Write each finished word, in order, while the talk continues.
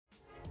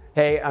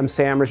Hey, I'm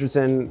Sam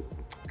Richardson,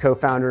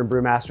 co-founder and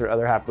Brewmaster at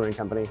Other Half Brewing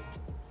Company.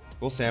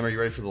 Cool, Sam, are you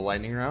ready for the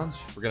lightning round?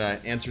 We're gonna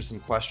answer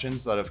some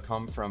questions that have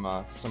come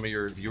from some of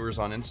your viewers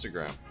on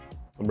Instagram.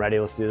 I'm ready,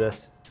 let's do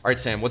this. All right,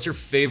 Sam, what's your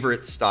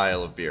favorite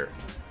style of beer?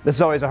 This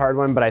is always a hard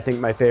one, but I think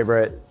my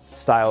favorite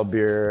style of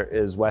beer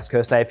is West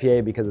Coast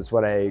IPA because it's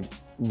what I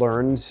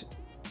learned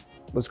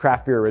was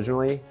craft beer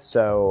originally.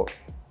 So,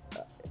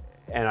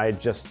 and I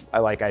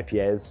like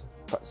IPAs.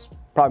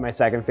 Probably my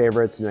second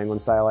favorite is New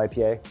England style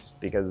IPA, just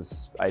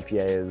because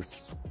IPA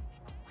is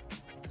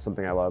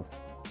something I love.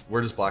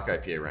 Where does black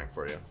IPA rank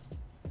for you?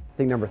 I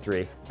think number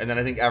 3. And then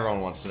I think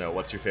everyone wants to know,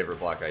 what's your favorite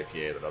black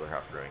IPA that Other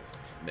Half Brewing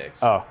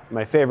makes? Oh,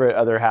 my favorite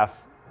Other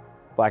Half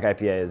black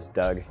IPA is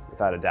Doug,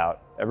 without a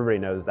doubt. Everybody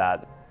knows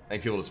that. I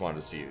think people just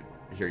wanted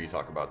to hear you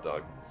talk about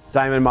Doug.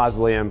 Diamond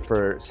Mausoleum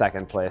for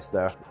second place,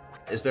 though.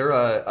 Is there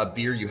a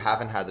beer you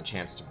haven't had the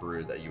chance to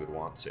brew that you would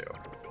want to?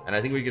 And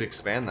I think we could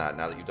expand that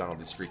now that you've done all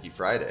these Freaky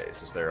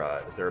Fridays. Is there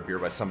a beer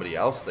by somebody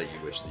else that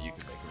you wish that you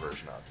could make a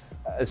version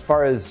of? As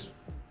far as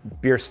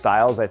beer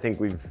styles, I think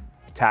we've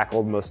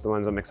tackled most of the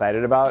ones I'm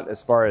excited about.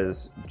 As far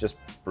as just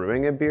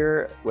brewing a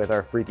beer with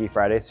our Freaky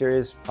Friday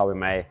series,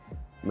 probably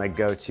my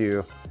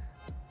go-to,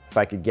 if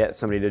I could get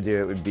somebody to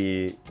do it, would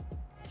be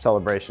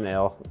Celebration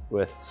Ale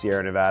with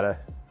Sierra Nevada.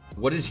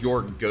 What is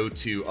your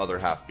go-to Other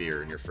Half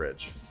beer in your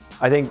fridge?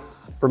 I think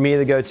for me,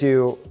 the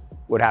go-to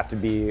would have to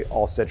be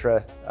All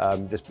Citra,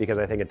 just because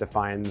I think it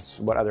defines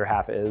what Other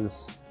Half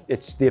is.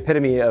 It's the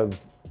epitome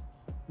of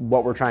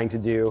what we're trying to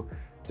do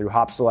through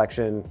hop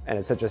selection, and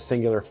it's such a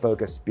singular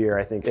focused beer.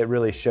 I think it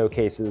really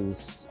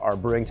showcases our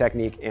brewing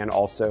technique and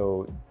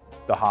also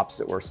the hops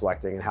that we're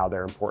selecting and how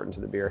they're important to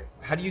the beer.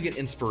 How do you get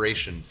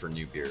inspiration for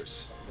new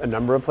beers? A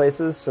number of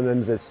places.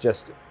 Sometimes it's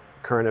just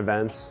current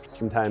events.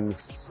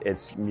 Sometimes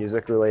it's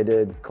music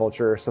related,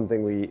 culture,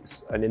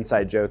 an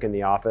inside joke in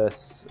the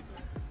office.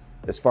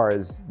 As far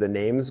as the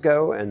names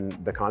go and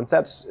the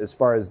concepts, as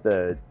far as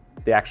the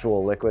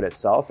actual liquid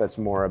itself, it's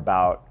more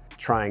about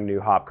trying new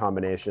hop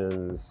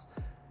combinations,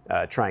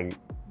 trying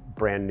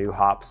brand new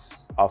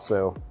hops,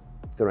 also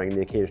throwing the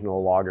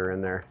occasional lager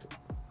in there.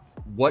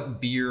 What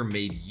beer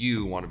made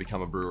you want to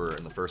become a brewer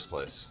in the first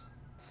place?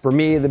 For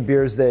me, the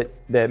beers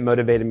that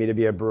motivated me to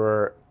be a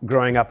brewer,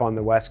 growing up on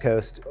the West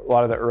Coast, a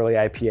lot of the early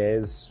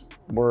IPAs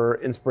were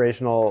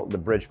inspirational. The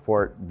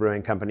Bridgeport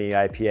Brewing Company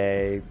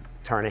IPA,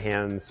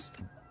 Tarnahan's,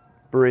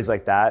 breweries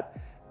like that.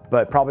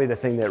 But probably the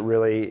thing that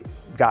really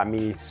got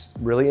me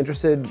really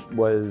interested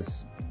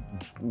was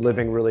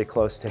living really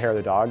close to Hair of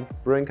the Dog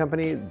Brewing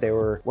Company. They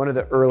were one of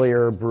the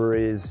earlier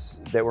breweries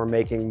that were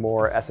making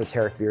more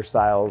esoteric beer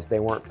styles. They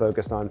weren't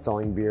focused on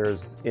selling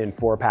beers in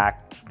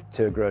 4-pack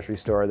to a grocery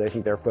store. I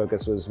think their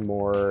focus was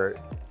more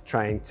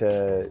trying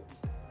to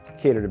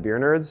cater to beer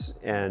nerds.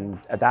 And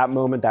at that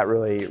moment, that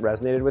really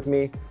resonated with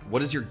me.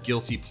 What is your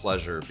guilty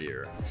pleasure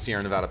beer?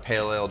 Sierra Nevada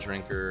Pale Ale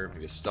drinker,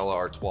 maybe a Stella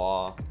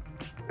Artois?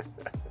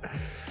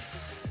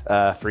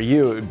 For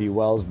you, it would be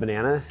Wells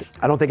Banana.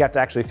 I don't think I have to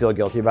actually feel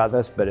guilty about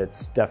this, but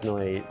it's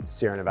definitely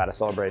Sierra Nevada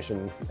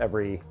Celebration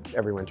every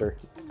winter,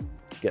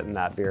 getting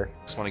that beer.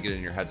 Just want to get it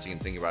in your head so you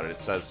can think about it. It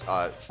says,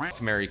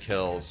 Marry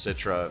Kill,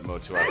 Citra,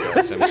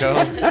 Motueka, Simcoe.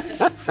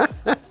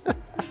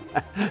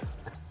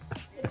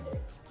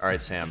 All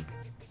right, Sam.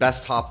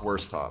 Best hop,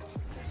 worst hop?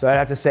 So I'd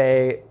have to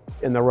say,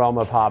 in the realm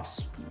of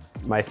hops,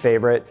 my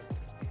favorite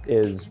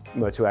is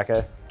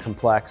Motueka.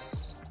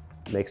 Complex,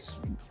 makes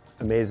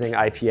amazing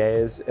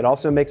IPAs. It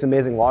also makes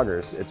amazing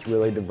lagers. It's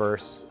really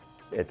diverse.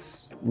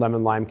 Its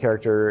lemon lime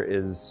character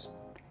is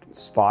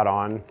spot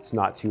on. It's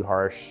not too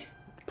harsh.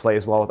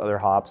 Plays well with other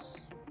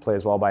hops.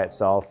 Plays well by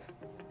itself.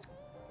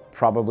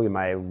 Probably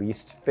my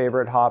least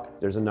favorite hop.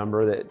 There's a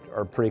number that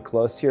are pretty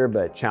close here,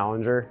 but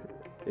Challenger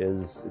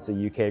it's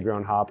a UK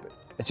grown hop.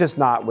 It's just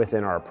not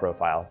within our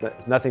profile.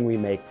 It's nothing we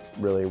make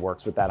really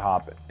works with that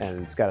hop,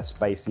 and it's got a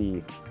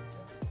spicy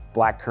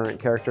black currant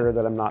character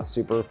that I'm not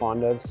super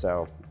fond of,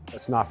 so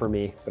it's not for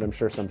me, but I'm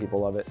sure some people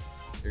love it.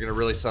 You're gonna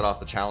really set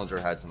off the Challenger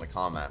heads in the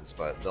comments,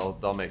 but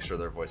they'll make sure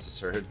their voice is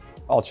heard.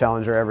 I'll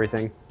Challenger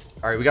everything.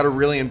 All right, we got a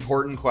really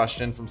important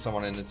question from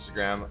someone on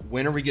Instagram.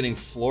 When are we getting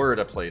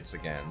Florida plates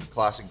again?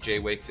 Classic Jay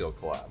Wakefield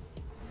collab.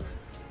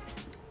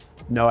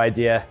 No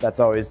idea. That's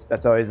always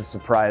a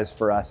surprise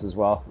for us as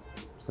well.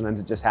 Sometimes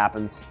it just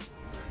happens.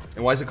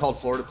 And why is it called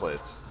Florida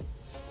plates?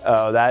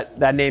 Oh,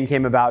 that name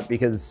came about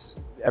because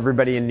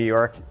everybody in New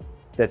York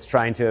that's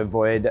trying to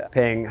avoid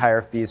paying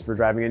higher fees for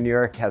driving in New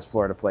York has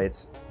Florida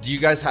plates. Do you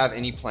guys have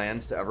any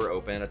plans to ever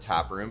open a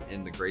tap room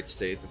in the great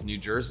state of New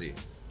Jersey?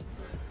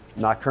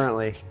 Not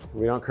currently.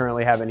 We don't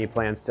currently have any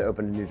plans to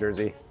open in New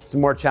Jersey. It's a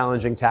more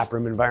challenging tap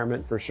room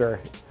environment for sure.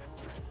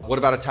 What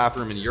about a tap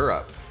room in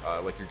Europe,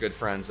 like your good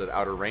friends at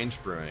Outer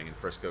Range Brewing in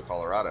Frisco,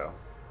 Colorado?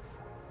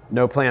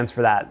 No plans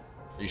for that.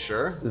 Are you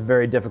sure? It's a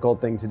very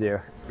difficult thing to do.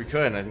 We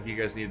could, and I think you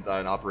guys need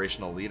an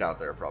operational lead out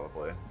there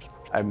probably.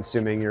 I'm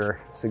assuming you're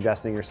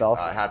suggesting yourself.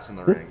 Hats in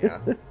the ring, yeah.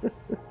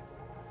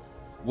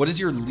 What is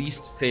your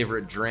least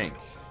favorite drink?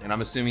 And I'm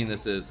assuming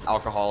this is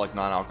alcoholic,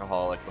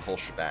 non-alcoholic, the whole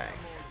shebang.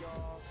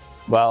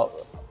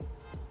 Well,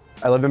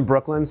 I live in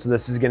Brooklyn, so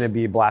this is gonna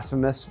be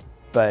blasphemous,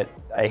 but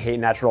I hate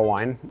natural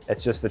wine.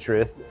 It's just the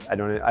truth.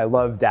 I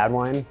love dad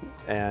wine,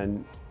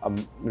 and I'm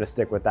gonna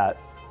stick with that.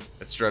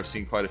 It's true, I've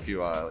seen quite a few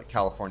like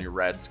California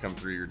Reds come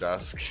through your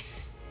desk.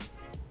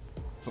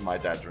 That's what my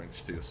dad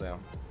drinks too, Sam.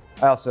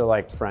 I also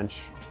like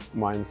French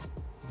wines.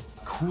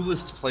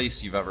 Coolest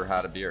place you've ever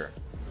had a beer?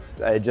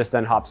 I had just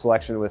done hop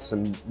selection with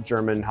some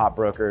German hop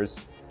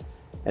brokers,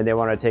 and they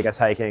wanted to take us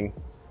hiking.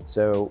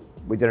 So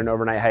we did an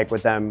overnight hike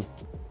with them.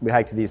 We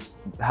hiked to these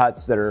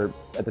huts that are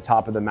at the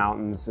top of the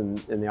mountains in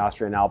the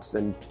Austrian Alps,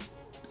 and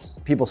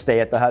people stay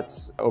at the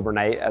huts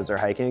overnight as they're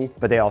hiking,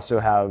 but they also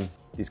have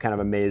these kind of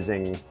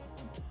amazing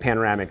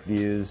panoramic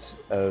views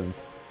of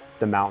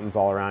the mountains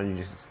all around. You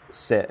just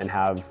sit and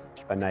have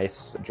a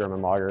nice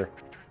German lager.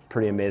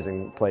 Pretty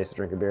amazing place to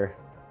drink a beer.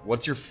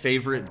 What's your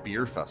favorite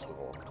beer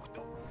festival?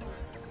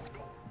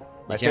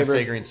 My You can't say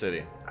favorite- Green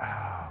City.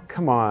 Oh,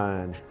 come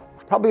on.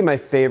 Probably my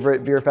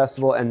favorite beer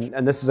festival,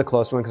 and this is a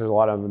close one because there's a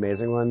lot of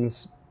amazing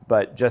ones,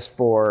 but just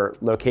for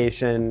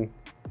location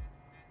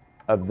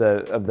of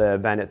the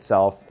event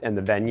itself and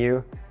the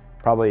venue,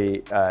 probably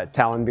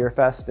Tallinn Beer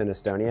Fest in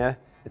Estonia.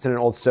 It's in an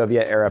old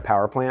Soviet era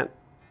power plant,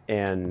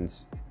 and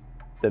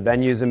the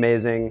venue's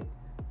amazing.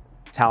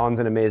 Tallinn's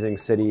an amazing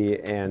city,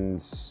 and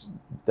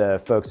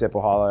the folks at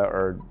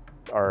Pohjola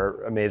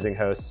are amazing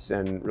hosts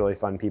and really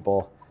fun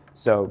people.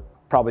 So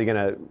probably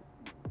gonna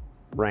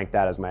rank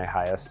that as my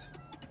highest.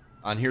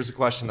 And here's a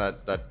question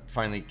that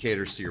finally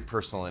caters to your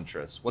personal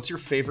interests. What's your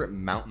favorite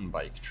mountain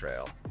bike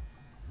trail?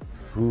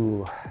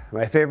 Ooh,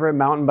 my favorite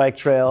mountain bike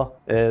trail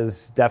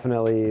is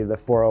definitely the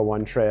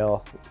 401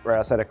 trail right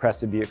outside of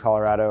Crested Butte,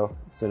 Colorado.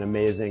 It's an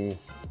amazing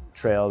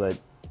trail that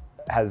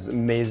has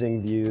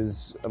amazing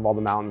views of all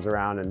the mountains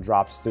around and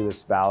drops through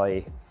this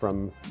valley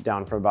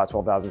down from about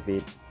 12,000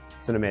 feet.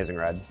 It's an amazing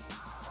ride.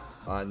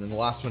 And then the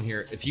last one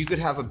here, if you could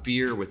have a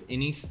beer with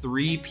any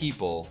 3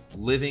 people,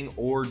 living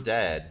or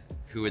dead,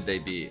 who would they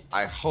be?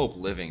 I hope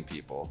living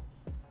people.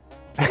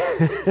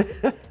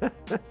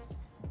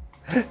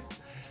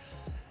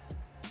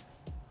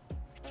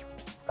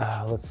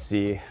 Let's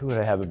see, who would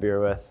I have a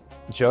beer with?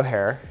 Joe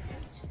Hare.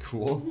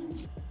 Cool.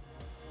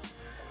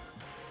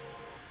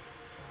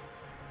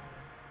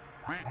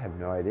 I have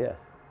no idea.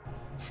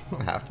 I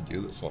don't have to do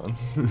this one.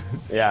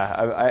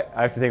 Yeah,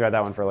 I have to think about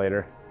that one for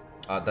later.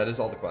 That is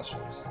all the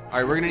questions. All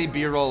right, we're gonna need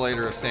B-roll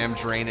later of Sam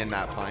draining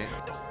that pint.